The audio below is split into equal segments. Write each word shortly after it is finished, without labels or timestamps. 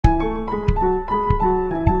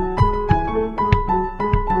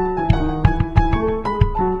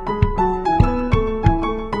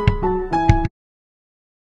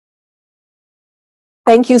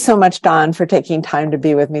Thank you so much, Dawn, for taking time to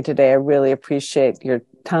be with me today. I really appreciate your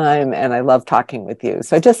time and I love talking with you.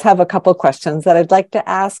 So I just have a couple questions that I'd like to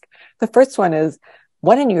ask. The first one is,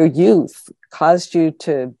 what in your youth caused you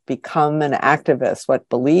to become an activist? What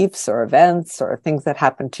beliefs or events or things that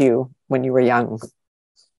happened to you when you were young?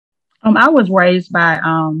 I was raised by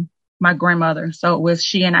my grandmother. So it was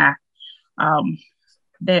she and I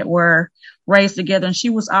that were raised together. And she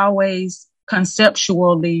was always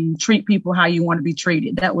conceptually treat people how you want to be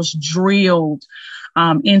treated. That was drilled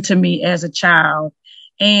into me as a child.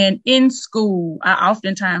 And in school, I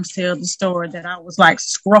oftentimes tell the story that I was like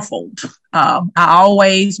scruffled. I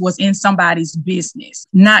always was in somebody's business,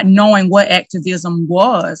 not knowing what activism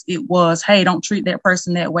was. It was, hey, don't treat that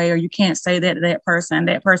person that way, or you can't say that to that person.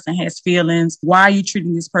 That person has feelings. Why are you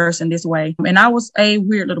treating this person this way? And I was a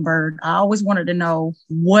weird little bird. I always wanted to know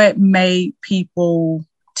what made people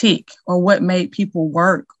tick, or what made people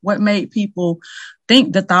work, what made people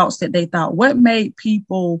think the thoughts that they thought, what made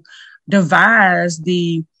people devise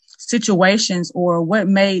the situations, or what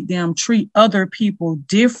made them treat other people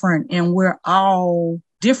different. And we're all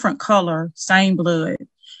different color, same blood,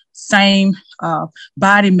 same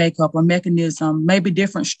body makeup or mechanism, maybe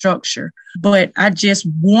different structure. But I just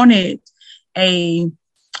wanted a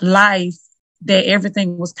life that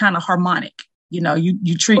everything was kind of harmonic. You know,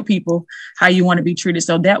 you treat people how you want to be treated.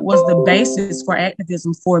 So that was the basis for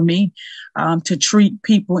activism for me, to treat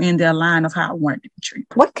people in their line of how I wanted to be treated.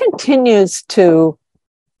 What continues to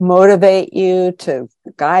motivate you, to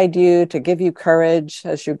guide you, to give you courage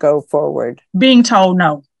as you go forward? Being told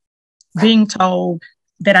no, being told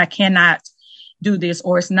that I cannot do this,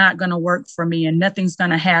 or it's not going to work for me and nothing's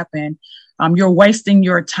going to happen. You're wasting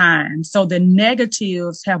your time. So the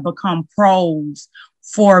negatives have become pros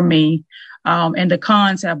for me. And the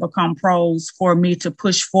cons have become pros for me to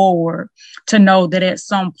push forward, to know that at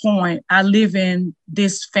some point I live in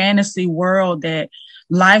this fantasy world that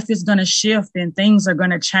life is going to shift and things are going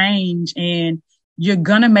to change and you're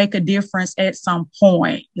going to make a difference at some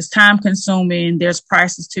point. It's time consuming. There's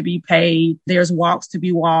prices to be paid. There's walks to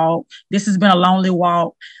be walked. This has been a lonely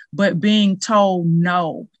walk, but being told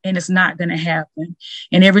no, and it's not going to happen.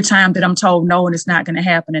 And every time that I'm told no, and it's not going to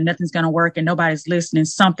happen and nothing's going to work and nobody's listening,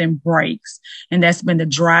 something breaks. And that's been the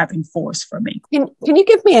driving force for me. Can you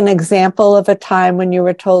give me an example of a time when you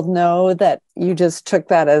were told no, that you just took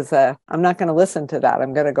that as I'm not going to listen to that,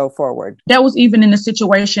 I'm going to go forward? That was even in the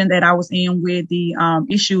situation that I was in with the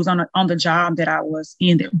issues on the job that I was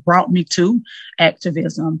in that brought me to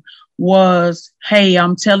activism. Was, hey,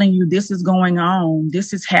 I'm telling you, this is going on.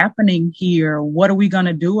 This is happening here. What are we going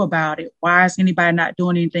to do about it? Why is anybody not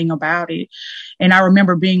doing anything about it? And I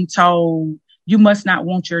remember being told, you must not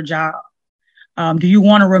want your job. Do you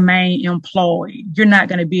want to remain employed? You're not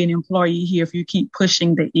going to be an employee here if you keep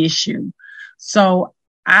pushing the issue. So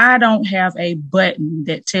I don't have a button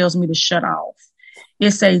that tells me to shut off.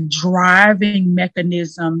 It's a driving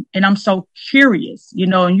mechanism. And I'm so curious,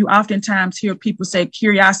 and you oftentimes hear people say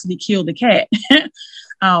curiosity killed the cat.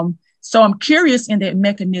 So I'm curious in that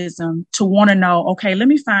mechanism to want to know, okay, let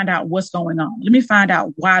me find out what's going on. Let me find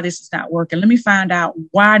out why this is not working. Let me find out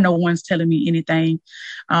why no one's telling me anything.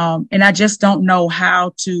 And I just don't know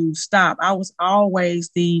how to stop. I was always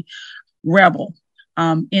the rebel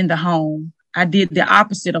in the home. I did the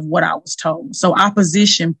opposite of what I was told. So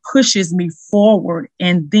opposition pushes me forward.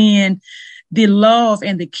 And then the love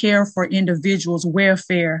and the care for individuals'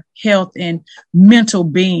 welfare, health, and mental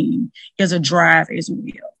being is a drive as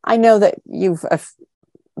well. I know that you've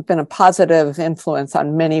been a positive influence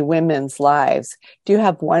on many women's lives. Do you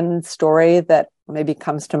have one story that maybe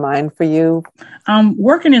comes to mind for you?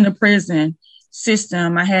 Working in the prison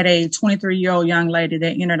system, I had a 23-year-old young lady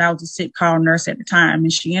that entered. I was a sick call nurse at the time,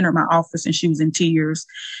 and she entered my office and she was in tears.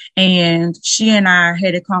 And she and I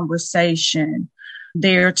had a conversation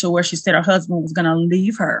there to where she said her husband was going to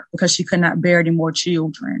leave her because she could not bear any more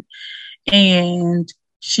children. And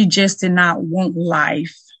she just did not want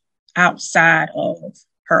life outside of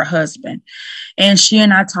her husband. And she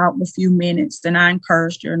and I talked a few minutes, and I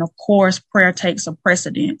encouraged her. And of course, prayer takes a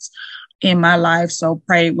precedence in my life. So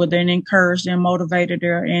prayed with her and encouraged and motivated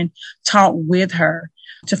her and talked with her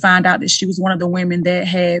to find out that she was one of the women that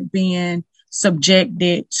had been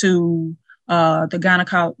subjected to the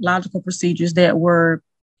gynecological procedures that were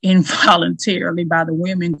involuntarily by the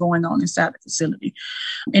women going on inside the facility.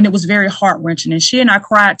 And it was very heart-wrenching. And she and I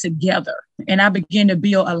cried together, and I began to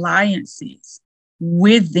build alliances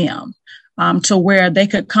with them to where they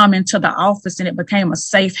could come into the office, and it became a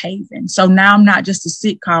safe haven. So now I'm not just a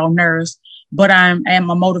sick call nurse. but am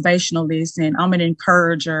a motivationalist and I'm an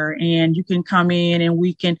encourager, and you can come in and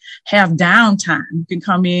we can have downtime. You can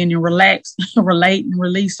come in and relax, relate and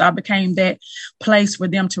release. So I became that place for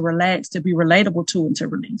them to relax, to be relatable to, and to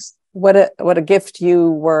release. What a gift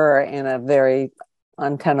you were in a very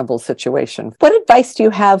untenable situation. What advice do you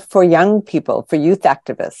have for young people, for youth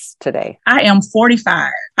activists today? I am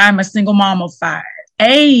 45. I'm a single mom of 5.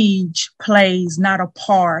 Age plays not a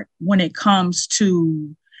part when it comes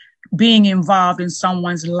to being involved in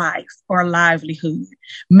someone's life or livelihood,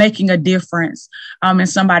 making a difference in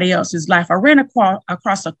somebody else's life. I ran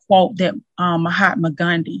across a quote that Mahatma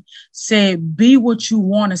Gandhi said, "Be what you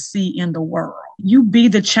want to see in the world. You be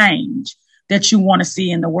the change that you want to see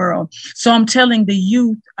in the world." So I'm telling the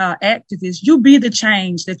youth activists, you be the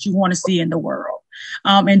change that you want to see in the world.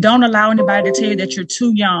 And don't allow anybody to tell you that you're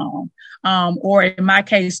too young, or in my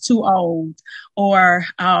case, too old, or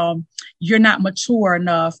you're not mature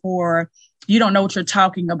enough, or you don't know what you're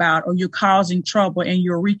talking about, or you're causing trouble and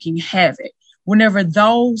you're wreaking havoc. Whenever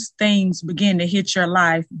those things begin to hit your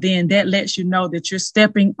life, then that lets you know that you're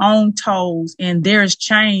stepping on toes and there's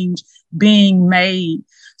change being made.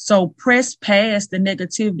 So press past the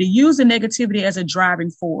negativity. Use the negativity as a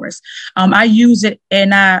driving force. I use it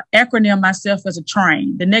and I acronym myself as a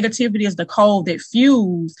train. The negativity is the coal that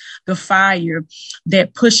fuels the fire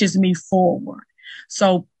that pushes me forward.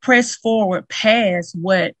 So press forward past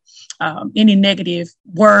what any negative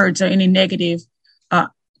words or any negative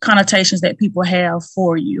connotations that people have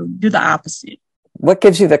for you. Do the opposite. What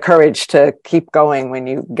gives you the courage to keep going when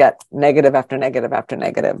you get negative after negative after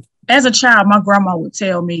negative? As a child, my grandma would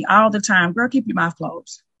tell me all the time, "Girl, keep your mouth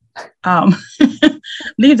closed.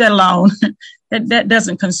 Leave that alone. that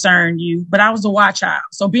doesn't concern you." But I was a watch child.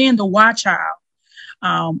 So being the watch child,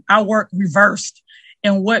 I work reversed.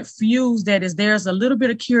 And what fuels that is there's a little bit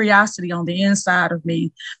of curiosity on the inside of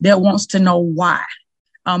me that wants to know why.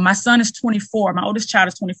 My son is 24. My oldest child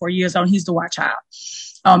is 24 years old. He's the watch child.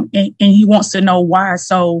 And he wants to know why.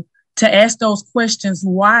 So to ask those questions,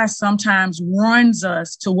 why sometimes runs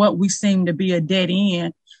us to what we seem to be a dead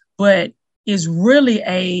end, but is really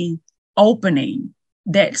a opening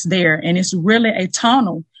that's there. And it's really a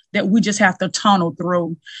tunnel that we just have to tunnel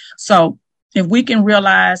through. So if we can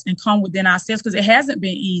realize and come within ourselves, because it hasn't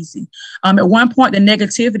been easy. At one point, the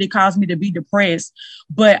negativity caused me to be depressed.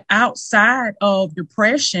 But outside of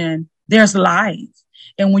depression, there's life.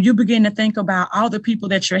 And when you begin to think about all the people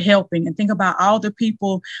that you're helping and think about all the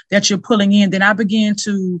people that you're pulling in, then I begin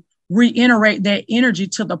to reiterate that energy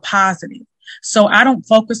to the positive. So I don't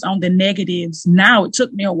focus on the negatives now. It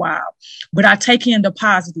took me a while, but I take in the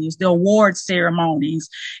positives, the award ceremonies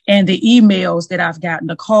and the emails that I've gotten,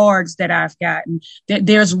 the cards that I've gotten, that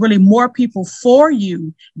there's really more people for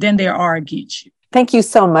you than there are against you. Thank you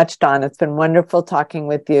so much, Dawn. It's been wonderful talking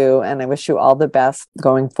with you, and I wish you all the best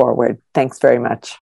going forward. Thanks very much.